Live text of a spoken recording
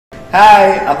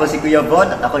Hi! Ako si Kuya Bon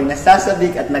at ako'y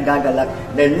nasasabik at nagagalak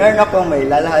dahil meron akong may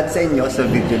lalahad sa inyo sa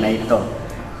video na ito.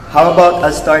 How about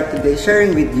I'll start today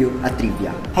sharing with you a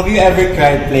trivia. Have you ever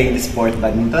tried playing the sport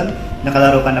badminton?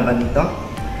 Nakalaro ka na ba nito?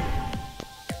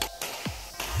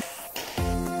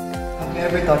 Have you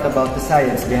ever thought about the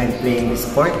science behind playing this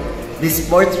sport? This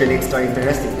sport relates to our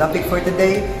interesting topic for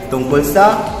today, tungkol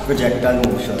sa projectile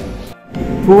motion.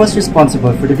 Who was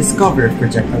responsible for the discovery of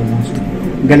projectile motion?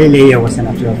 Galileo was a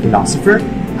natural philosopher,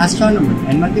 astronomer,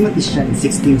 and mathematician in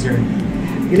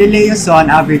 1609. Galileo saw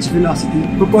an average velocity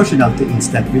proportional to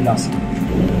instant velocity.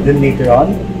 Then later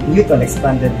on, Newton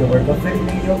expanded the work of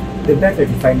Galileo to better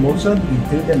define motion in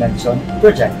two-dimension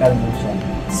projectile motion.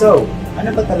 So,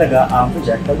 ano ba talaga ang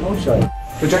projectile motion?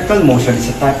 Projectile motion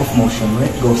is a type of motion where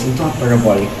it goes into a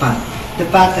parabolic path. The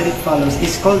path that it follows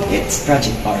is called its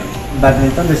trajectory. In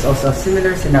badminton, there's also a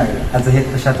similar scenario. As I hit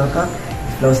the shuttlecock,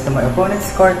 it flows to my opponent's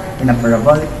court in a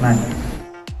parabolic manner.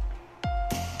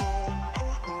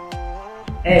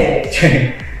 Hey!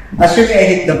 Assume I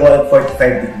hit the ball at 45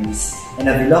 degrees and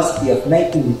a velocity of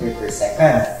 90 meters per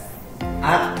second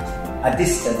at a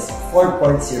distance of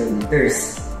 4.0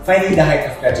 meters. Finding the height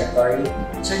of trajectory,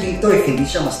 actually ito if hindi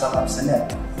siya mas-top up sa net.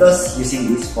 Thus,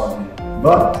 using this formula.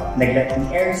 But, neglect the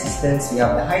air resistance, we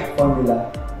have the height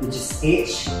formula, which is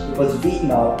h equals v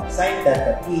naught sine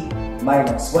theta t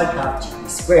minus 1/2 g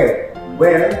squared,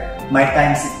 where my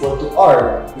time is equal to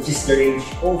r, which is the range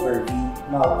over v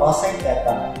naught cosine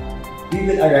theta. We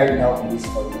will arrive now in this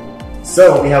formula.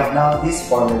 So, we have now this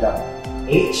formula,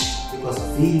 h equals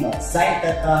v naught sine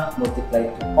theta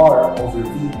multiplied to r over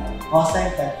v naught cosine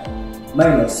theta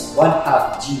minus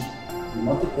 1/2 g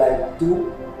multiplied to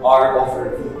r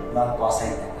over v naught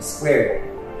cosine theta squared,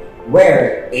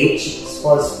 where h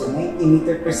equals to 90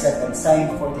 meters per second sine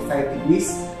 45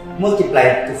 degrees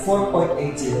multiplied to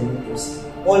 4.80 meters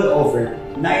all over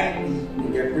 90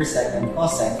 meters per second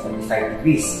cosine 45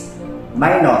 degrees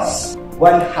minus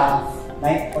 1/2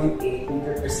 9.8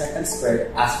 meters per second squared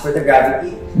as per the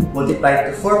gravity multiplied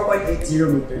to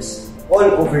 4.80 meters all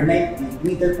over 90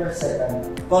 meters per second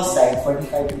cosine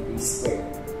 45 degrees squared.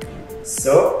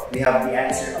 So, we have the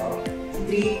answer of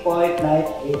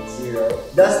 3.980.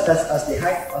 Thus tells us the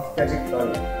height of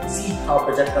trajectory. See how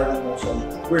projectile motion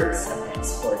works at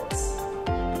sports.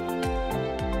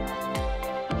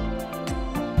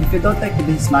 If you don't like to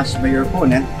be smashed by your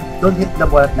opponent, don't hit the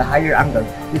ball at the higher angle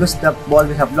because the ball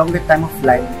will have longer time of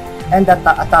flight and the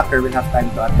attacker will have time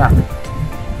to attack.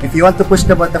 If you want to push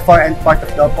the ball at the far end part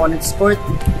of the opponent's court,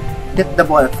 hit the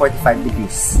ball at 45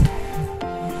 degrees.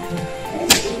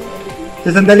 Sa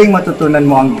sandaling matutunan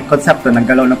mo ang konsepto ng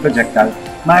galaw ng projectile,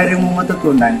 maaari mo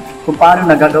matutunan kung paano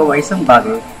nagagawa isang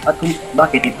bagay at kung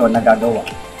bakit ito nagagawa.